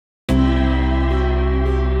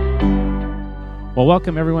Well,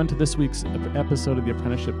 welcome everyone to this week's episode of the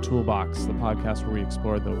Apprenticeship Toolbox, the podcast where we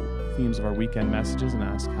explore the themes of our weekend messages and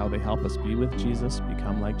ask how they help us be with Jesus,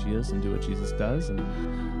 become like Jesus, and do what Jesus does. And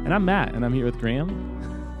I'm Matt, and I'm here with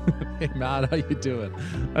Graham. Hey, Matt, how you doing?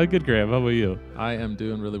 Good, Graham. How about you? I am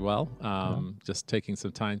doing really well. Just taking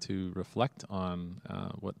some time to reflect on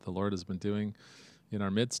what the Lord has been doing in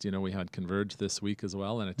our midst. You know, we had Converge this week as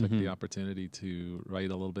well, and I took the opportunity to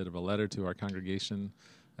write a little bit of a letter to our congregation.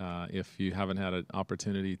 If you haven't had an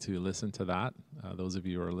opportunity to listen to that, those of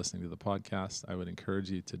you who are listening to the podcast, I would encourage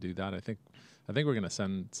you to do that. I think we're going to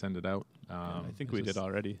send it out. I think we did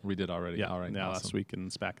already. We did already. Yeah, all right. Now Awesome. last week and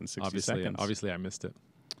it's back in 60 seconds. Obviously, I missed it.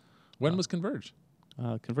 When was Converge?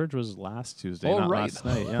 Converge was last Tuesday, Oh, not right. last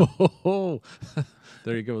night. Yeah.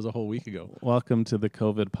 There you go. It was a whole week ago. Welcome to the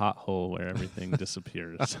COVID pothole where everything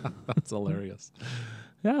disappears. That's hilarious.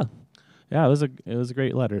 Yeah. Yeah, it was a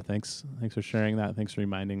great letter. Thanks for sharing that. Thanks for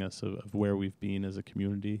reminding us of where we've been as a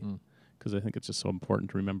community, because I think it's just so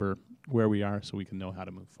important to remember where we are so we can know how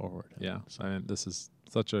to move forward. Yeah, so this is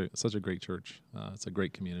such a great church. It's a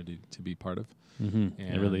great community to be part of. And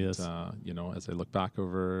it really is. You know, as I look back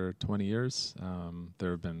over 20 years,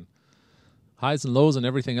 there have been highs and lows and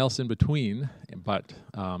everything else in between. But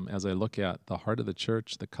as I look at the heart of the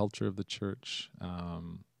church, the culture of the church,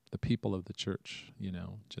 the people of the church, you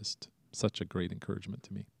know, just such a great encouragement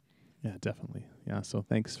to me. Yeah, definitely. Yeah, so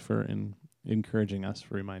thanks for encouraging us,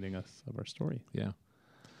 for reminding us of our story. Yeah.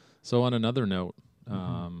 So on another note,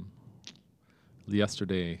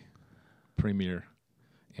 yesterday, Premier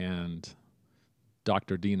and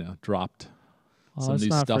Dr. Dina dropped some new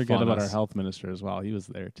stuff on us. Let's not forget about our health minister as well. He was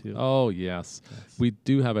there too. Oh, yes. We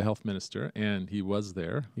do have a health minister, and he was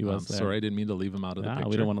there. He was there. Sorry, I didn't mean to leave him out of the picture.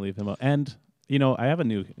 We don't want to leave him out. And, you know, I have a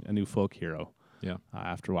new folk hero. Yeah.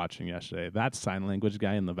 After watching yesterday, that sign language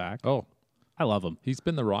guy in the back. Oh, I love him. He's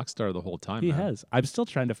been the rock star the whole time. He has. I'm still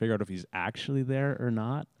trying to figure out if he's actually there or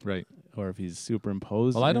not. Right. Or if he's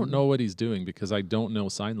superimposed. Well, I don't know what he's doing because I don't know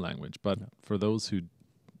sign language. But for those who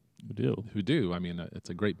do, I mean, it's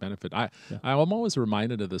a great benefit. I'm always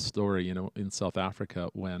reminded of this story, you know, in South Africa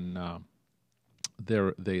when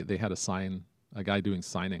they had a guy doing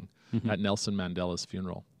signing at Nelson Mandela's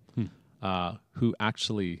funeral. Who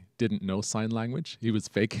actually didn't know sign language. He was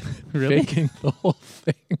faking the whole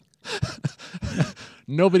thing.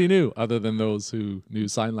 Nobody knew other than those who knew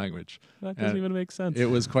sign language. That doesn't even make sense. It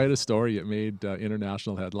was quite a story. It made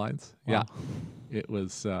international headlines. Wow. Yeah, it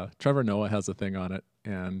was. Trevor Noah has a thing on it,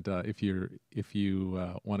 and if you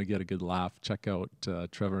want to get a good laugh, check out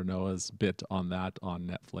Trevor Noah's bit on that on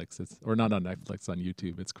Netflix. Or not on Netflix, on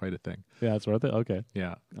YouTube. It's quite a thing. Yeah, it's worth it. Okay.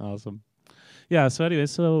 Yeah. Awesome. Yeah, so anyway,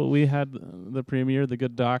 we had the premier, the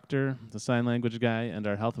good doctor, the sign language guy, and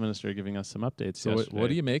our health minister giving us some updates. So yesterday. What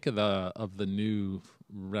do you make of the new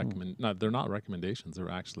No, they're not recommendations. They're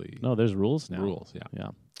actually there's rules now. Rules,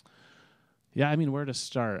 Yeah, I mean, where to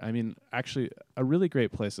start? I mean, actually, a really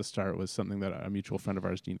great place to start was something that a mutual friend of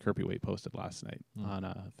ours, Dean Kirpywait, posted last night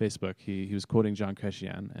on Facebook. He was quoting John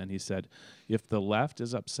Chrétien, and he said, if the left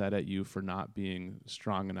is upset at you for not being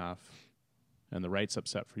strong enough and the right's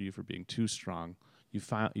upset for you for being too strong, you've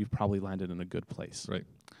probably landed in a good place. Right.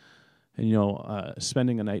 And, you know,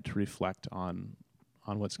 spending a night to reflect on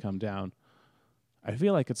what's come down, I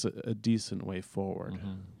feel like it's a decent way forward.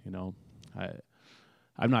 You know,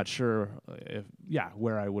 I'm not sure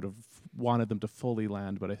where I would have wanted them to fully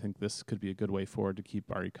land, but I think this could be a good way forward to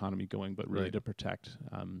keep our economy going, but really to protect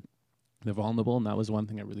the vulnerable. And that was one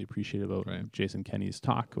thing I really appreciated about Jason Kenney's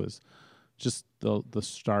talk was just the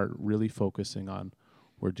start really focusing on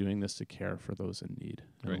we're doing this to care for those in need.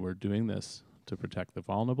 And we're doing this to protect the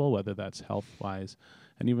vulnerable, whether that's health-wise,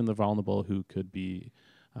 and even the vulnerable who could be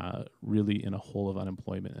really in a hole of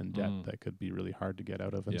unemployment and debt that could be really hard to get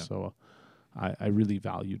out of. And so I really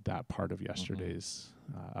valued that part of yesterday's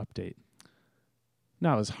update.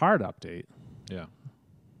 Now, it was a hard update. Yeah.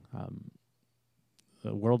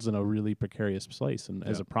 The world's in a really precarious place, and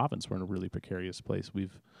as a province, we're in a really precarious place.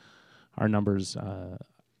 Our numbers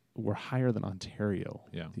were higher than Ontario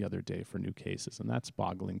the other day for new cases, and that's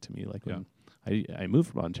boggling to me. Like when I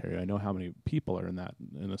moved from Ontario, I know how many people are in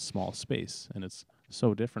a small space, and it's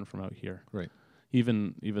so different from out here. Right.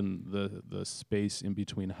 Even the space in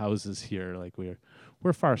between houses here, like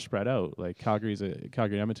we're far spread out. Like Calgary,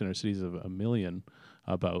 Edmonton are cities of 1 million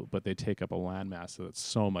but they take up a landmass that's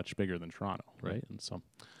so much bigger than Toronto, right? And so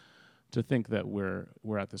to think that we're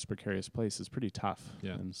at this precarious place is pretty tough.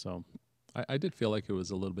 Yeah. And so I did feel like it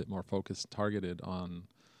was a little bit more focused, targeted on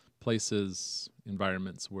places,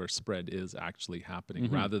 environments where spread is actually happening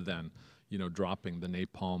rather than, dropping the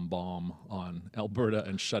napalm bomb on Alberta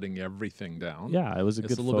and shutting everything down. Yeah, it was a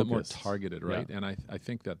good It's a little bit more focus. targeted, right? Yeah. And I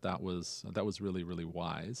think that was really, really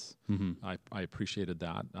wise. I appreciated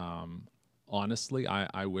that. Honestly,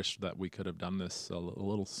 I wish that we could have done this a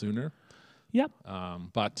little sooner. Yep.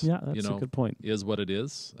 But Yeah, that's a good point. Is what it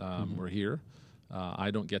is. We're here.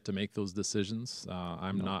 I don't get to make those decisions.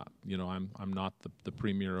 I'm not, I'm not the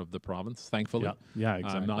premier of the province. Thankfully, yeah,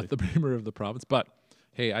 exactly. I'm not the premier of the province. But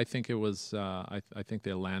hey, I think it was. I think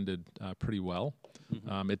they landed pretty well.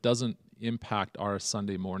 It doesn't impact our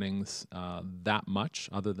Sunday mornings that much,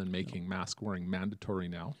 other than making mask wearing mandatory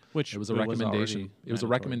now. Which it was a recommendation. It was a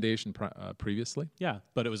recommendation previously. Yeah,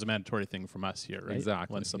 but it was a mandatory thing from us here, right?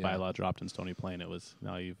 Exactly. Once the bylaw dropped in Stony Plain, it was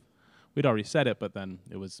we'd already said it, but then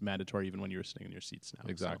it was mandatory even when you were sitting in your seats now.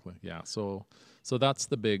 Exactly. So. Yeah. So that's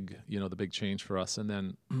the big change for us, and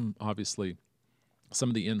then obviously some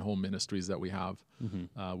of the in-home ministries that we have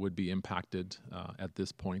would be impacted at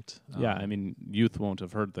this point. Yeah, I mean, youth won't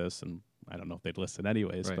have heard this, and I don't know if they'd listen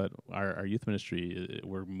anyways, right. But our youth ministry,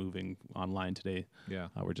 we're moving online today. Yeah.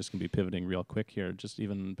 We're just going to be pivoting real quick here, just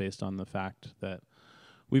even based on the fact that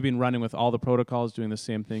we've been running with all the protocols, doing the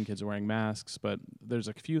same thing, kids are wearing masks, but there's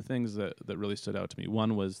a few things that really stood out to me.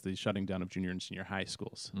 One was the shutting down of junior and senior high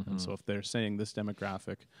schools. And so if they're saying this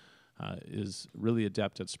demographic is really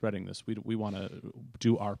adept at spreading this, we want to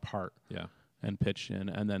do our part and pitch in.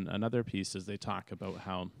 And then another piece is they talk about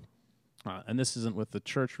how, and this isn't with the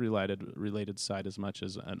church related side as much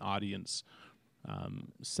as an audience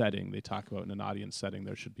setting. They talk about in an audience setting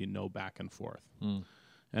there should be no back and forth.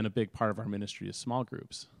 And a big part of our ministry is small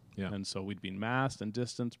groups. Yeah. And so we'd be masked and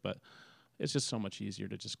distanced, but it's just so much easier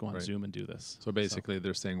to just go on Zoom and do this. So basically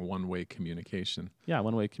they're saying one-way communication. Yeah,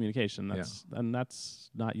 one-way communication. And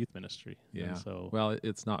that's not youth ministry. Yeah. And so well,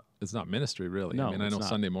 it's not ministry really. No, I mean, I know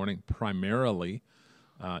Sunday morning primarily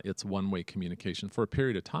it's one-way communication for a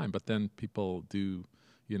period of time, but then people do,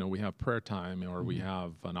 we have prayer time, or we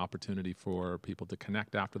have an opportunity for people to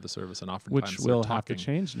connect after the service, and oftentimes which will have to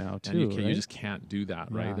change now too. And you just can't do that,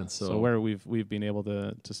 right? And so where we've been able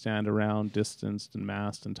to stand around, distanced and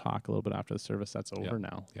masked, and talk a little bit after the service, that's over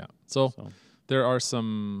now. Yeah. So there are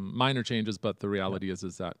some minor changes, but the reality is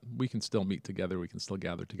that we can still meet together. We can still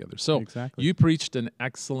gather together. So you preached an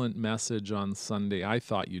excellent message on Sunday. I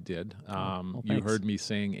thought you did. You heard me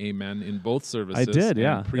saying amen in both services. I did,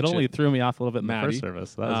 yeah. It only threw me off a little bit in the first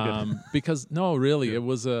service. That was good. Because, no, really, it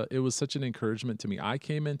was such an encouragement to me. I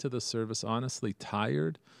came into the service honestly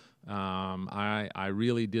tired. I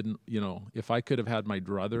really didn't, if I could have had my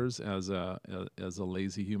druthers as a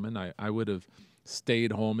lazy human, I would have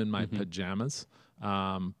stayed home in my pajamas.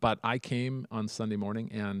 But I came on Sunday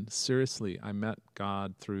morning, and seriously, I met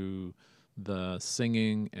God through the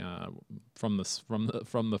singing from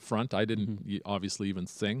the front. I didn't obviously even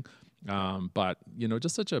sing, but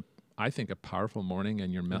just such I think a powerful morning,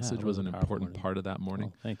 and your message was an important part of that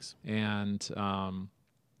morning. Oh, thanks. And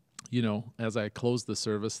as I closed the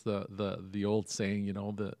service, the old saying,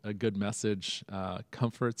 a good message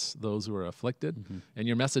comforts those who are afflicted. And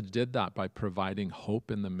your message did that by providing hope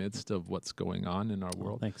in the midst of what's going on in our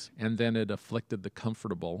world. Oh, thanks. And then it afflicted the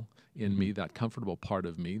comfortable in me, that comfortable part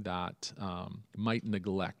of me that might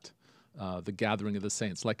neglect the gathering of the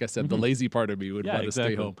saints. Like I said, the lazy part of me would want to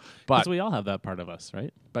stay home. But we all have that part of us,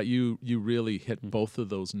 right? But you really hit both of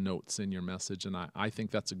those notes in your message, and I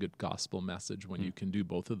think that's a good gospel message when you can do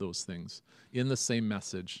both of those things in the same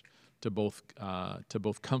message, to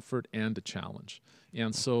both comfort and to challenge.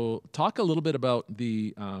 And so, talk a little bit about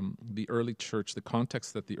the early church, the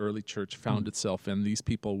context that the early church found itself in. These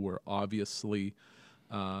people were obviously.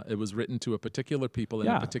 It was written to a particular people in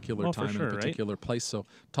a particular time in a particular place. So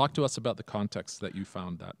talk to us about the context that you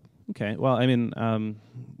found that. Okay. Well, I mean,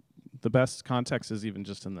 the best context is even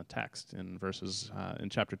just in the text. In in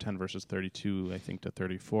chapter 10, verses 32, I think, to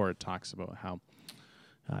 34, it talks about how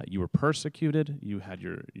you were persecuted, you had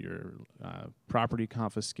your property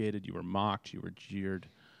confiscated, you were mocked, you were jeered,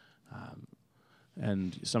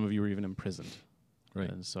 and some of you were even imprisoned. Right.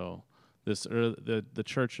 And so the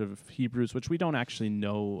Church of Hebrews, which we don't actually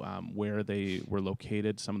know where they were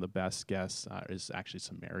located. Some of the best guess is actually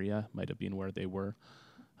Samaria, might have been where they were,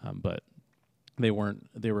 but they weren't.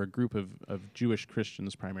 They were a group of Jewish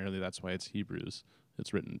Christians primarily. That's why it's Hebrews.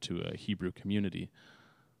 It's written to a Hebrew community.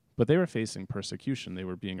 But they were facing persecution. They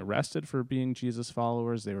were being arrested for being Jesus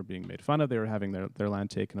followers. They were being made fun of. They were having their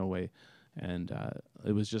land taken away. And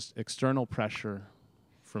it was just external pressure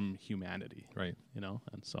from humanity. Right.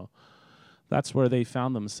 And so that's where they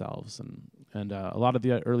found themselves. And a lot of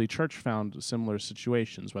the early church found similar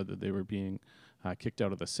situations, whether they were being kicked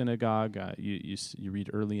out of the synagogue. You read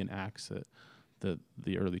early in Acts that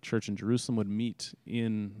the early church in Jerusalem would meet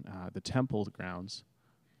in the temple grounds,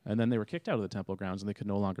 and then they were kicked out of the temple grounds, and they could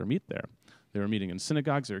no longer meet there. They were meeting in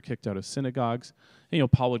synagogues. They were kicked out of synagogues.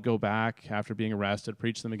 And, Paul would go back after being arrested,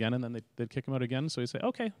 preach them again, and then they'd kick him out again. So he'd say,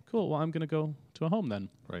 okay, cool, well, I'm going to go to a home then.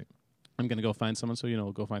 Right. I'm going to go find someone.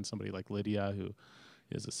 So, go find somebody like Lydia, who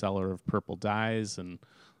is a seller of purple dyes, and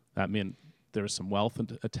that meant there was some wealth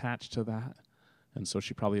attached to that. And so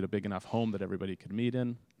she probably had a big enough home that everybody could meet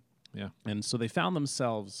in. Yeah. And so they found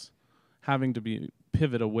themselves having to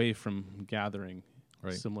pivot away from gathering,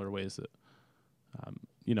 similar ways that,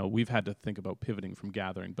 we've had to think about pivoting from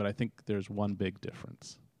gathering, but I think there's one big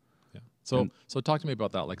difference. Yeah. So talk to me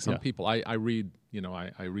about that. Like some people, I read,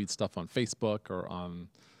 I read stuff on Facebook or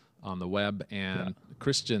on the web, and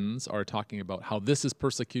Christians are talking about how this is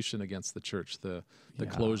persecution against the church, the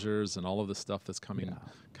closures and all of the stuff that's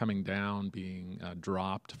coming down, being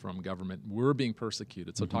dropped from government. We're being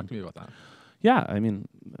persecuted. So talk to me about that. Yeah, I mean,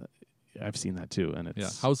 I've seen that too, and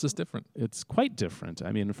it's How is this different? It's quite different.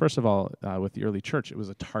 I mean, first of all, with the early church, it was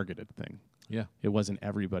a targeted thing. Yeah, it wasn't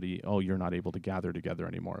everybody. Oh, you're not able to gather together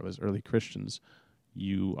anymore. It was early Christians.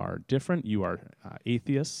 You are different. You are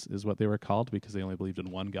atheists, is what they were called, because they only believed in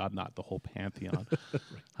one God, not the whole pantheon.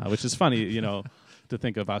 Which is funny, to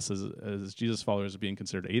think of us as Jesus followers being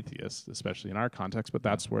considered atheists, especially in our context. But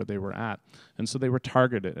that's where they were at, and so they were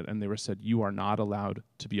targeted, and they were said, "You are not allowed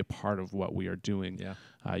to be a part of what we are doing. Yeah.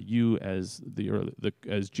 You, as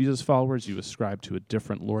as Jesus followers, you ascribe to a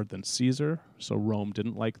different Lord than Caesar." So Rome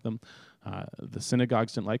didn't like them. The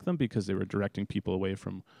synagogues didn't like them because they were directing people away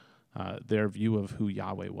from their view of who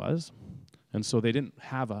Yahweh was. And so they didn't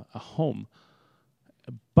have a home,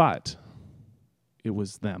 but it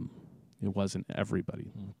was them. It wasn't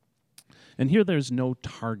everybody. And here there's no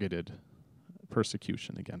targeted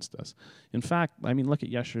persecution against us. In fact, I mean, look at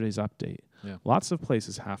yesterday's update. Yeah. Lots of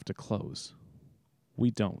places have to close.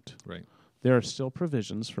 We don't. Right. There are still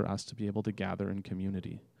provisions for us to be able to gather in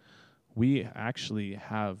community. We actually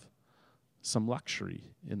have some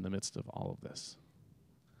luxury in the midst of all of this.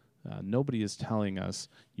 Nobody is telling us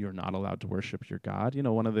you're not allowed to worship your God.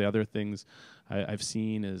 One of the other things I've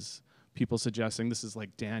seen is people suggesting this is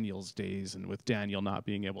like Daniel's days, and with Daniel not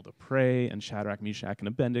being able to pray, and Shadrach, Meshach, and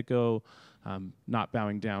Abednego not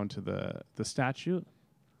bowing down to the statue.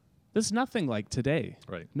 This is nothing like today.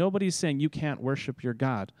 Right. Nobody's saying you can't worship your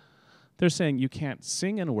God. They're saying you can't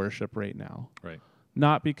sing and worship right now. Right.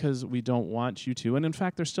 Not because we don't want you to. And in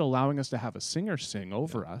fact, they're still allowing us to have a singer sing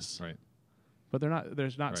over us. Right. But they're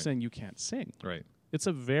not saying you can't sing. Right. It's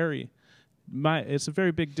a very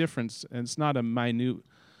big difference, and it's not a minute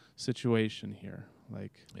situation here.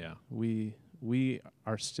 Like, we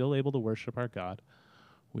are still able to worship our God.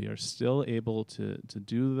 We are still able to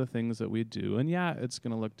do the things that we do. And it's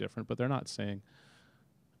going to look different, but they're not saying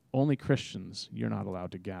only Christians, you're not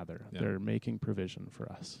allowed to gather. Yeah. They're making provision for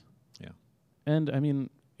us. Yeah. And I mean,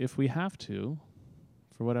 if we have to,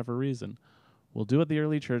 for whatever reason, we'll do what the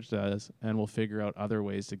early church does, and we'll figure out other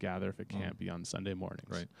ways to gather if it can't be on Sunday mornings.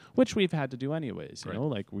 Right. Which we've had to do anyways. You know,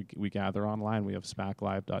 like we gather online. We have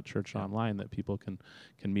spaclive.church online that people can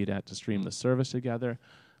meet at to stream the service together.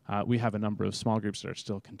 We have a number of small groups that are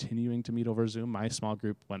still continuing to meet over Zoom. My small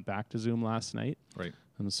group went back to Zoom last night. Right.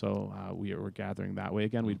 And so we're gathering that way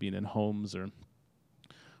again. We'd been in homes or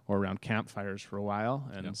around campfires for a while,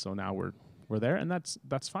 and so now we're there, and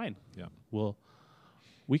that's fine. Yeah.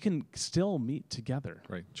 We can still meet together.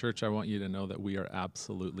 Right. Church, I want you to know that we are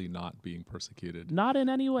absolutely not being persecuted. Not in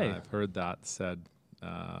any way. I've heard that said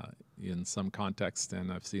in some context,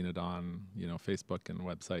 and I've seen it on Facebook and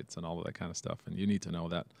websites and all of that kind of stuff. And you need to know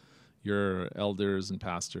that your elders and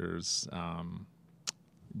pastors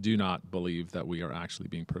do not believe that we are actually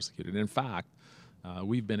being persecuted. In fact,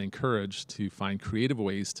 we've been encouraged to find creative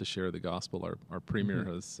ways to share the gospel. Our premier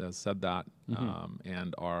has said that,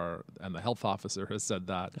 and the health officer has said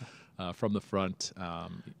that from the front.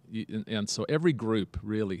 And so every group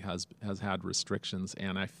really has had restrictions,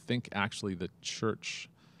 and I think actually the church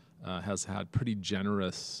has had pretty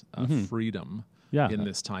generous freedom in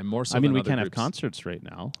this time. More so. I mean, than we other can't groups. have concerts right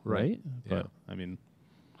now, right? Yeah. But I mean.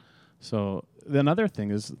 So the another thing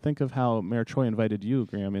is, think of how Mayor Choi invited you,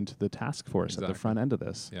 Graham, into the task force at the front end of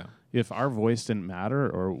this. Yeah. If our voice didn't matter,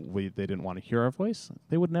 or they didn't want to hear our voice,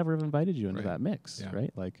 they would never have invited you into that mix,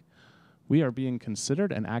 right? Like, we are being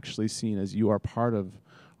considered and actually seen as you are part of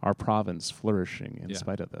our province flourishing in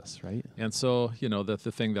spite of this, right? And so,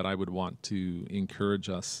 the thing that I would want to encourage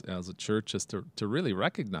us as a church is to really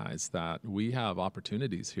recognize that we have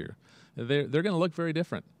opportunities here. They're going to look very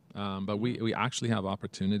different. But we actually have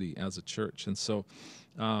opportunity as a church. And so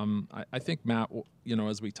I think, Matt,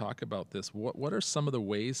 as we talk about this, what are some of the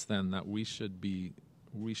ways then that we should be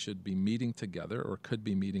meeting together or could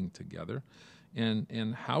be meeting together?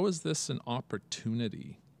 And how is this an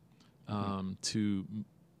opportunity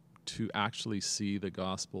to actually see the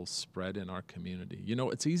gospel spread in our community?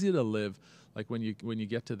 It's easy to live, like when you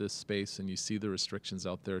get to this space and you see the restrictions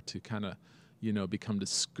out there, to kind of become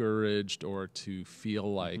discouraged or to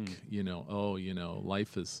feel like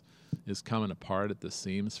life is coming apart at the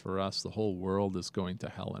seams for us. The whole world is going to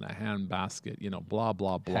hell in a handbasket. Blah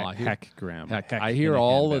blah blah. Heck, Graham. Heck, I hear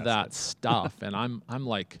all of that stuff, and I'm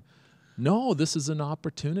like, no, this is an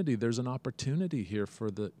opportunity. There's an opportunity here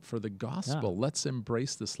for the gospel. Yeah. Let's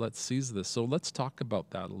embrace this. Let's seize this. So let's talk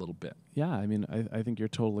about that a little bit. Yeah, I mean, I think you're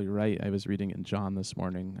totally right. I was reading in John this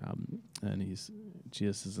morning, and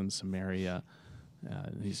Jesus is in Samaria.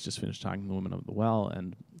 He's just finished talking to the woman of the well,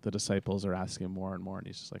 and the disciples are asking him more and more, and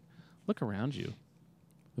he's just like, look around you.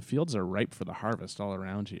 The fields are ripe for the harvest all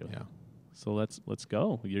around you. Yeah. So let's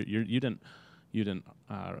go. You didn't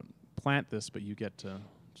plant this, but you get to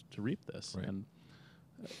reap this. Right. And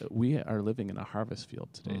we are living in a harvest field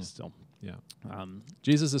today still. Yeah.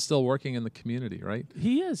 Jesus is still working in the community, right?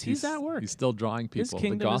 He is. He's at work. He's still drawing people. His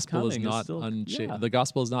kingdom the gospel is not unchained. Yeah. The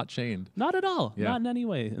gospel is not chained. Not at all. Yeah. Not in any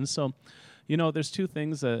way. And so, there's two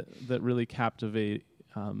things that really captivate,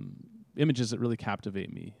 images that really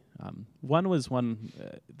captivate me. One was one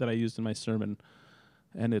that I used in my sermon,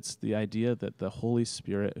 and it's the idea that the Holy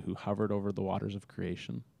Spirit who hovered over the waters of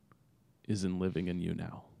creation isn't living in you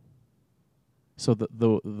now. So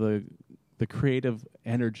the creative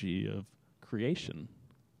energy of creation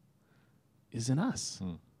is in us.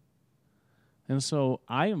 And so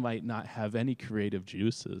I might not have any creative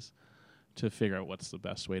juices to figure out what's the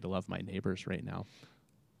best way to love my neighbors right now,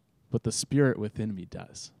 but the Spirit within me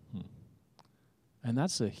does. And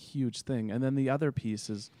that's a huge thing. And then the other piece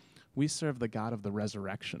is we serve the God of the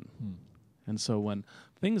resurrection. And so when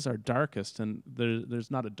things are darkest, and there's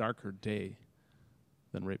not a darker day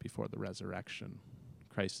than right before the resurrection.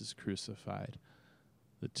 Christ is crucified.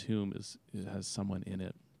 The tomb has someone in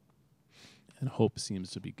it, and hope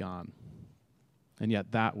seems to be gone. And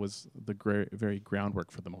yet that was the very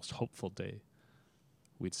groundwork for the most hopeful day,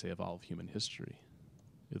 we'd say, of all of human history,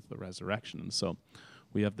 is the resurrection. And so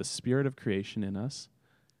we have the Spirit of creation in us,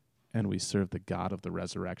 and we serve the God of the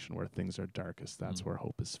resurrection where things are darkest. That's where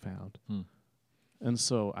hope is found. And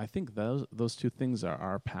so I think those two things are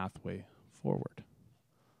our pathway forward.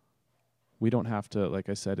 We don't have to, like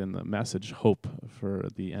I said in the message, hope for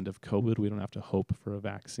the end of COVID. We don't have to hope for a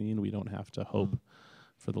vaccine. We don't have to hope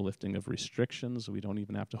for the lifting of restrictions. We don't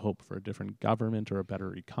even have to hope for a different government or a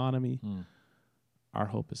better economy. Our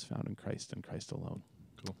hope is found in Christ and Christ alone.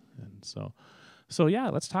 Cool. And so yeah,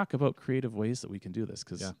 let's talk about creative ways that we can do this,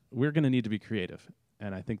 because we're going to need to be creative,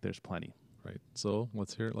 and I think there's plenty. Right. So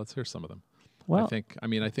let's hear some of them. Well,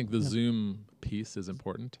 I think the Zoom piece is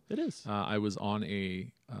important. It is. I was on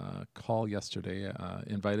a call yesterday,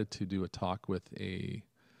 invited to do a talk with a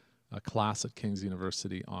class at King's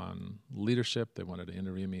University on leadership. They wanted to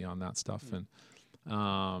interview me on that stuff, and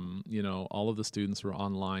all of the students were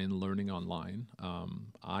online, learning online.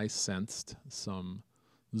 I sensed some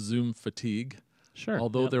Zoom fatigue. Sure.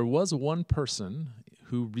 Although there was one person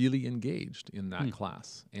who really engaged in that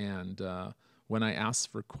class, and when I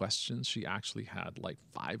asked for questions, she actually had like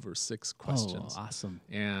 5 or 6 questions. Oh, awesome!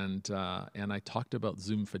 And I talked about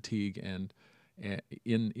Zoom fatigue, and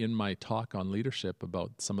in my talk on leadership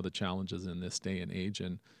about some of the challenges in this day and age,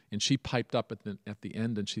 and she piped up at the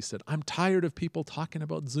end, and she said, "I'm tired of people talking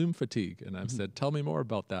about Zoom fatigue." And I said, "Tell me more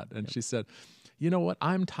about that." And she said, "You know what?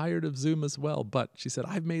 I'm tired of Zoom as well." But she said,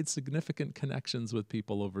 "I've made significant connections with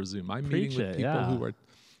people over Zoom. I'm meeting with people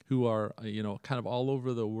who are kind of all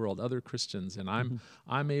over the world, other Christians, and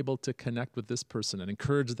I'm able to connect with this person and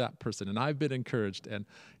encourage that person, and I've been encouraged." And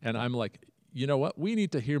I'm like, you know what? We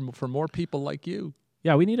need to hear from more people like you.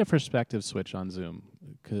 Yeah, we need a perspective switch on Zoom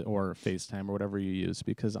or FaceTime or whatever you use,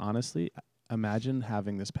 because honestly, imagine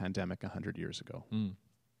having this pandemic 100 years ago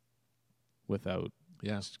without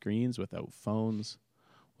screens, without phones,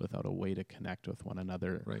 without a way to connect with one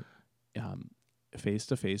another, right?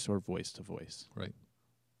 Face-to-face or voice-to-voice. Right.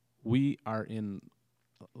 We are in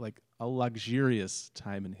like a luxurious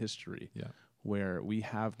time in history where we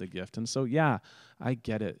have the gift. And so, I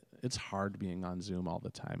get it. It's hard being on Zoom all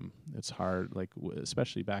the time. It's hard, like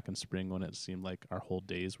especially back in spring when it seemed like our whole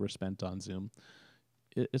days were spent on Zoom.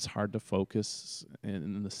 It's hard to focus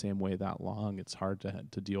in the same way that long. It's hard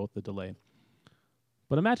to deal with the delay.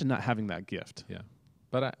 But imagine not having that gift. Yeah.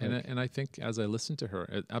 But I think as I listened to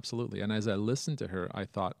her, absolutely. And as I listened to her, I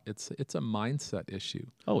thought it's a mindset issue.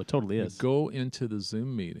 Oh, it totally is. Go into the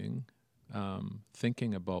Zoom meeting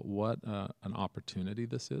thinking about what an opportunity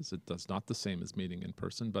this is. It's not the same as meeting in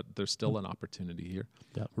person, but there's still an opportunity here.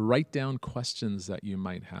 Yep. Write down questions that you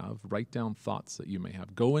might have. Write down thoughts that you may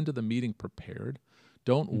have. Go into the meeting prepared.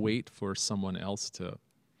 Don't wait for someone else to,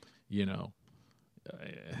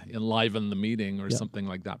 enliven the meeting or something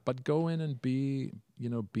like that. But go in and be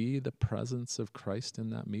the presence of Christ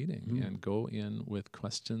in that meeting, and go in with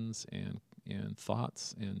questions and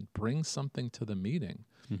thoughts and bring something to the meeting.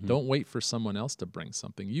 Don't wait for someone else to bring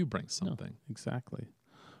something. You bring something. No, exactly.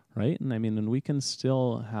 Right? And and we can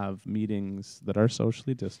still have meetings that are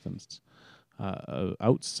socially distanced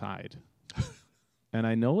outside. And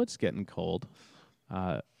I know it's getting cold.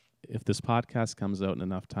 If this podcast comes out in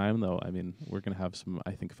enough time, though, we're going to have some,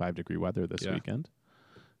 5-degree weather this weekend.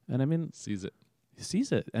 And seize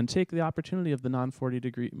it and take the opportunity of the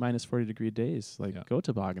minus 40 degree days. Go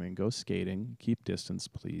tobogganing, go skating, keep distance,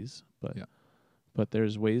 please. But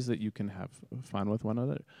there's ways that you can have fun with one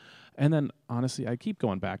another. And then, honestly, I keep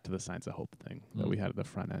going back to the Signs of Hope thing that we had at the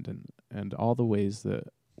front end, and all the ways that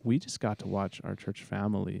we just got to watch our church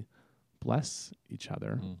family bless each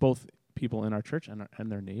other, both people in our church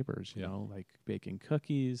and their neighbors, baking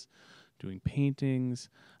cookies, doing paintings.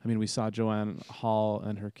 We saw Joanne Hall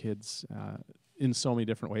and her kids in so many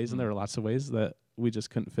different ways, and there are lots of ways that we just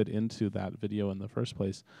couldn't fit into that video in the first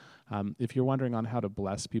place. If you're wondering on how to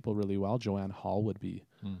bless people really well, Joanne Hall would be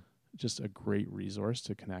just a great resource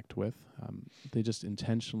to connect with. They just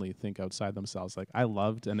intentionally think outside themselves. I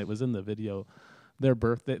loved, and it was in the video, their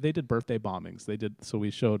birthday. They did birthday bombings. So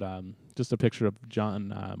we showed just a picture of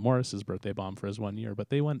John Morris's birthday bomb for his 1 year. But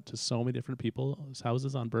they went to so many different people's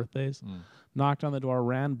houses on birthdays, knocked on the door,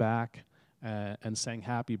 ran back, and sang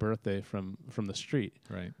 "Happy Birthday" from the street.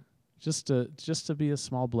 Right. Just to be a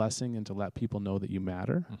small blessing and to let people know that you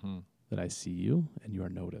matter, that I see you and you are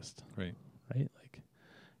noticed. Right. Right.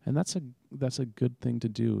 And that's a good thing to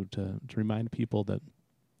do to remind people that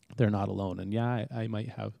they're not alone. And I might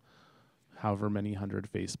have however many hundred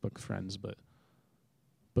Facebook friends, but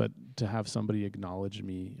to have somebody acknowledge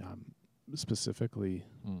me specifically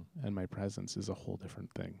and my presence is a whole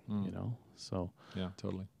different thing, So yeah,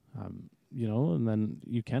 totally. And then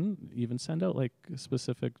you can even send out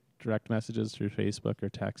specific direct messages through Facebook or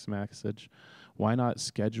text message. Why not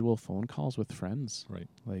schedule phone calls with friends? Right.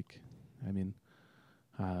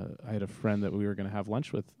 I had a friend that we were going to have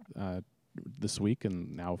lunch with this week,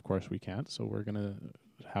 and now, of course, we can't. So we're going to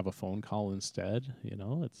have a phone call instead.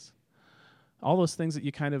 It's all those things that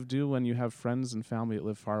you kind of do when you have friends and family that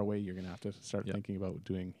live far away. You're going to have to start thinking about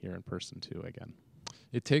doing here in person too again.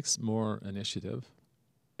 It takes more initiative.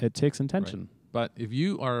 It takes intention. Right. But if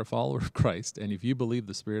you are a follower of Christ, and if you believe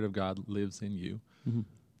the Spirit of God lives in you, and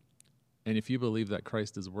if you believe that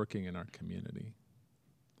Christ is working in our community,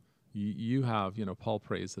 you have, Paul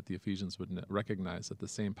prays that the Ephesians would recognize that the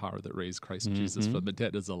same power that raised Christ Jesus from the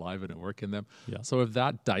dead is alive and at work in them. Yeah. So if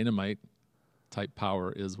that dynamite type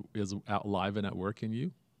power is alive and at work in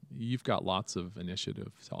you, you've got lots of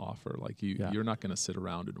initiative to offer. You're not going to sit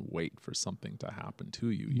around and wait for something to happen to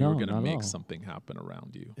you. You're going to make something happen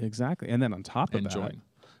around you. Exactly. And then on top of that,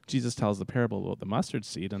 Jesus tells the parable about the mustard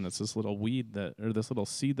seed, and it's this little this little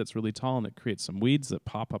seed that's really tall, and it creates some weeds that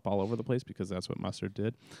pop up all over the place because that's what mustard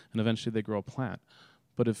did. And eventually they grow a plant.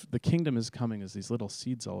 But if the kingdom is coming as these little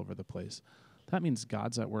seeds all over the place, that means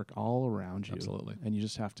God's at work all around you. Absolutely. And you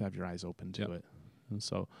just have to have your eyes open to it. And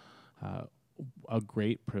so a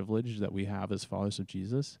great privilege that we have as followers of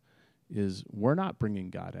Jesus is we're not bringing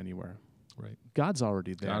God anywhere. Right. God's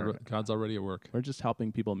already there. God's already at work. We're just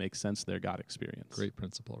helping people make sense of their God experience. Great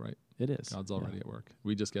principle, right? It is. God's already at work.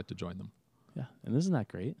 We just get to join them. Yeah. And isn't that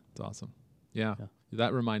great? It's awesome. Yeah.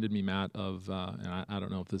 That reminded me, Matt, of, and I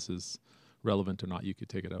don't know if this is relevant or not, you could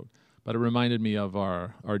take it out, but it reminded me of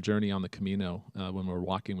our journey on the Camino when we're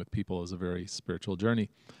walking with people. It was a very spiritual journey.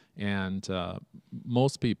 And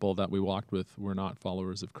most people that we walked with were not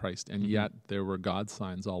followers of Christ, and yet there were God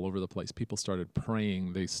signs all over the place. People started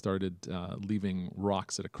praying. They started leaving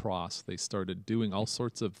rocks at a cross. They started doing all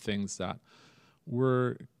sorts of things that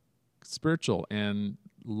were spiritual, and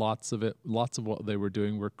lots of what they were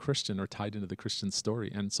doing were Christian or tied into the Christian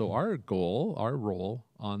story. And so our role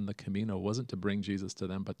on the Camino wasn't to bring Jesus to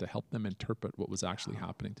them, but to help them interpret what was actually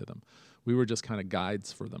happening to them. We were just kind of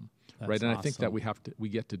guides for them. That's right. And awesome. I think that we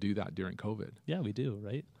get to do that during COVID. Yeah, we do.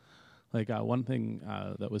 Right. One thing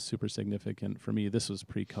that was super significant for me, this was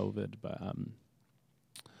pre-COVID, but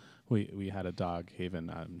we had a dog,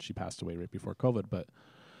 Haven. She passed away right before COVID, but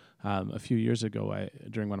A few years ago,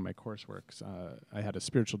 during one of my courseworks, I had a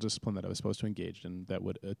spiritual discipline that I was supposed to engage in that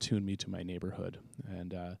would attune me to my neighborhood.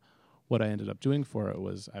 And what I ended up doing for it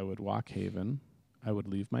was I would walk Haven, I would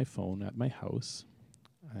leave my phone at my house,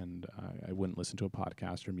 and I wouldn't listen to a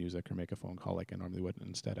podcast or music or make a phone call like I normally would.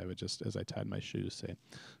 Instead, I would just, as I tied my shoes, say,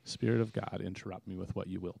 Spirit of God, interrupt me with what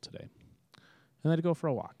you will today. And I'd go for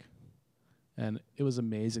a walk. And it was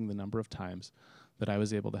amazing the number of times that I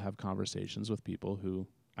was able to have conversations with people who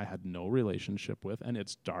I had no relationship with, and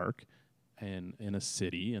it's dark and in a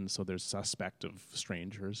city, and so there's suspect of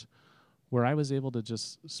strangers, where I was able to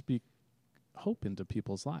just speak hope into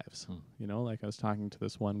people's lives. You know, like I was talking to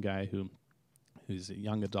this one guy who's a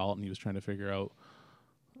young adult, and he was trying to figure out,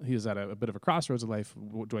 he was at a bit of a crossroads of life.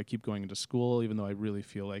 Do I keep going into school, even though I really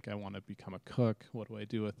feel like I want to become a cook? What do I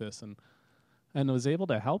do with this? And I was able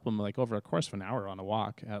to help him like over a course of an hour on a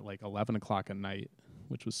walk at like 11 o'clock at night,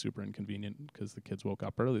 which was super inconvenient because the kids woke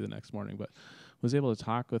up early the next morning, but was able to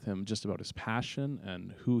talk with him just about his passion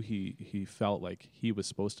and who he felt like he was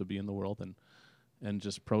supposed to be in the world, and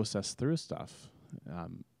just process through stuff.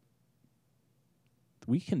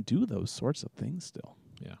 We can do those sorts of things still.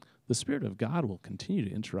 Yeah. The Spirit of God will continue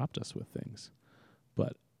to interrupt us with things.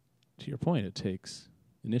 But to your point, it takes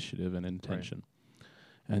initiative and intention.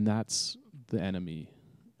 Right. And that's the enemy,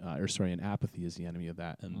 and apathy is the enemy of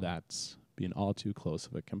that. And that's being all too close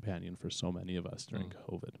of a companion for so many of us during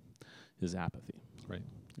COVID, is apathy. Right.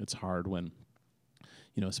 It's hard when,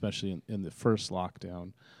 especially in the first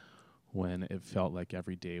lockdown, when it felt like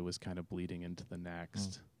every day was kind of bleeding into the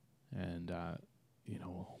next. And,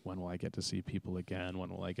 when will I get to see people again? When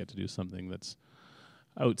will I get to do something that's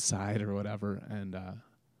outside or whatever? And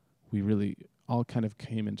we really all kind of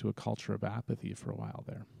came into a culture of apathy for a while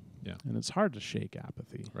there. Yeah. And it's hard to shake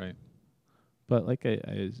apathy. Right. But like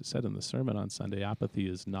I said in the sermon on Sunday, apathy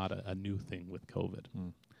is not a new thing with COVID.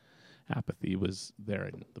 Apathy was there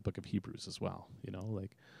in the book of Hebrews as well.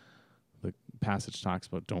 Like the passage talks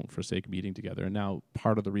about don't forsake meeting together. And now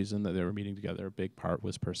part of the reason that they were meeting together, a big part,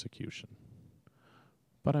 was persecution.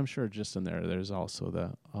 But I'm sure just in there's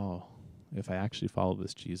also if I actually follow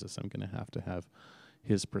this Jesus, I'm going to have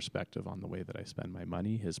his perspective on the way that I spend my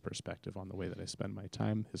money, his perspective on the way that I spend my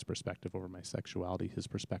time, his perspective over my sexuality, his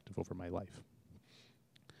perspective over my life.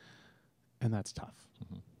 And that's tough.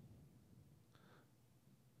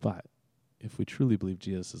 But if we truly believe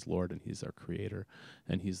Jesus is Lord and he's our creator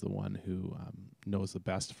and he's the one who knows the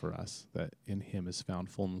best for us, that in him is found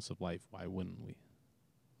fullness of life, why wouldn't we?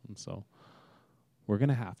 And so we're going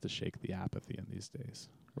to have to shake the apathy in these days.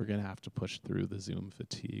 We're going to have to push through the Zoom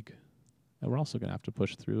fatigue. And we're also going to have to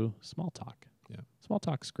push through small talk. Yeah. Small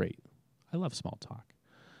talk's great. I love small talk.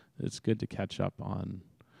 It's good to catch up on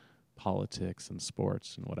politics and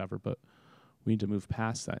sports and whatever, but we need to move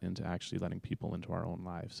past that into actually letting people into our own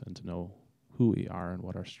lives and to know who we are and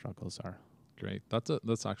what our struggles are. Great.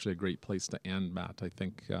 That's actually a great place to end, Matt. I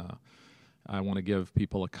think I want to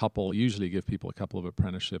usually give people a couple of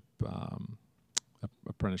apprenticeship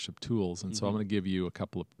tools. And so I'm going to give you a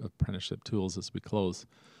couple of apprenticeship tools as we close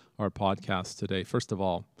our podcast today. First of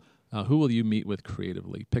all, who will you meet with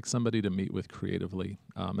creatively? Pick somebody to meet with creatively.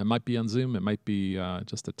 It might be on Zoom. It might be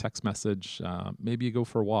just a text message. Maybe you go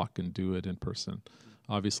for a walk and do it in person.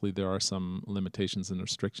 Obviously, there are some limitations and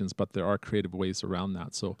restrictions, but there are creative ways around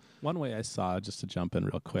that. So one way I saw, just to jump in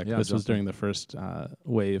real quick, this was during the first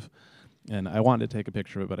wave, and I wanted to take a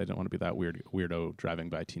picture of it, but I didn't want to be that weirdo driving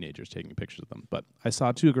by teenagers taking pictures of them. But I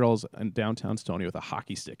saw two girls in downtown Stoney with a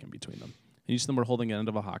hockey stick in between them. And each of them were holding an end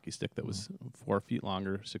of a hockey stick that was 4 feet long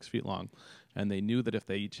or 6 feet long, and they knew that if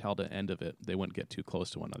they each held an end of it, they wouldn't get too close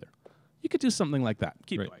to one another. You could do something like that.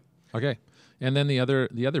 Keep going. Okay. And then the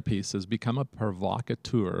other piece is become a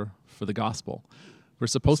provocateur for the gospel. We're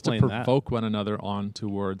supposed to provoke one another on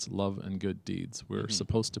towards love and good deeds. We're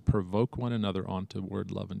supposed to provoke one another on toward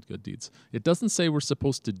love and good deeds. It doesn't say we're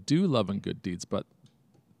supposed to do love and good deeds, but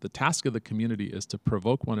the task of the community is to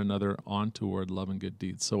provoke one another on toward love and good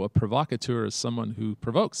deeds. So a provocateur is someone who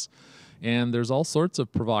provokes. And there's all sorts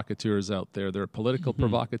of provocateurs out there. There are political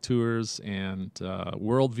provocateurs and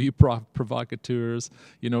worldview provocateurs.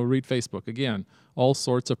 Read Facebook. Again, all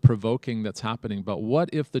sorts of provoking that's happening. But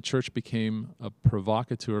what if the church became a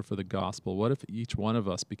provocateur for the gospel? What if each one of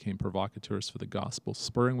us became provocateurs for the gospel,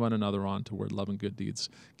 spurring one another on toward love and good deeds,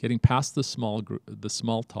 getting past the small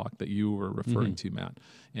talk that you were referring to, Matt?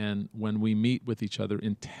 And when we meet with each other,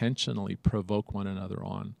 intentionally provoke one another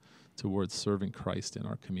on towards serving Christ in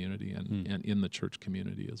our community and in the church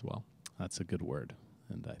community as well. That's a good word,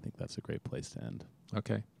 and I think that's a great place to end.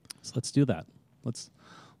 Okay. So let's do that. Let's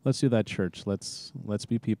do that, church. Let's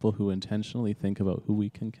be people who intentionally think about who we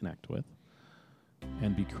can connect with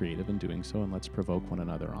and be creative in doing so, and let's provoke one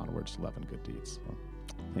another onwards to love and good deeds. So,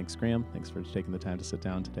 thanks, Graham. Thanks for taking the time to sit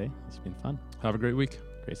down today. It's been fun. Have a great week.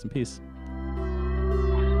 Grace and peace.